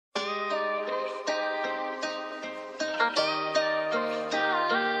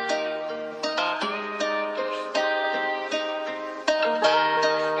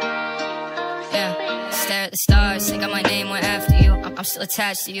at the stars, think got my name went after you. I'm still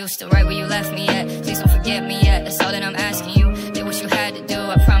attached to you, still right where you left me at. Please don't forget me yet, that's all that I'm asking you. Did what you had to do,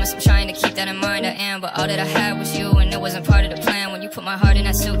 I promise I'm trying to keep that in mind. I am, but all that I had was you, and it wasn't part of the plan. When you put my heart in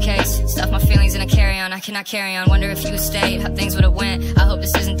that suitcase, stuff my feelings in a carry-on, I cannot carry on. Wonder if you stayed, how things would've went. I hope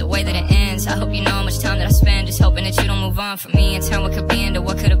this isn't the way that it ends. I hope you know how much time that I spend just hoping that you don't move on from me and turn what could be into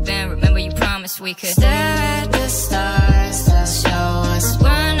what could have been. Remember you promised we could stare at the stars, they'll show us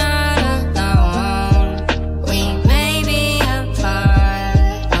we're not alone. We may be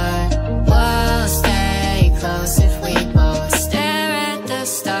apart, but we'll stay close if we both stare at the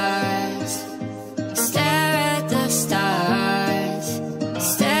stars. Stare at the stars.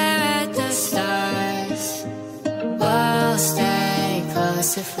 Stare at the stars. We'll stay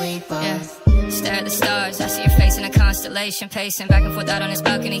close if we both. Stare at the stars, I see your face in a constellation. Pacing back and forth out on this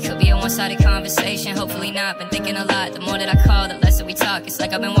balcony. Could be a one-sided conversation, hopefully not. Been thinking a lot, the more that I call, the less that we talk. It's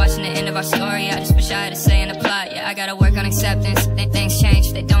like I've been watching the end of our story. I just wish I had a say in the plot. Yeah, I gotta work on acceptance. Things change,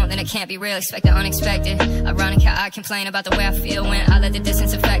 if they don't, then it can't be real. Expect the unexpected. Ironic how I complain about the way I feel when I let the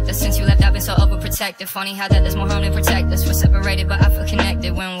distance affect us. Since you left, I've been so overprotective. Funny how that does more harm than protect us. We're separated, but I feel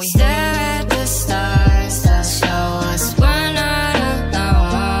connected when we stare at the stars, they'll show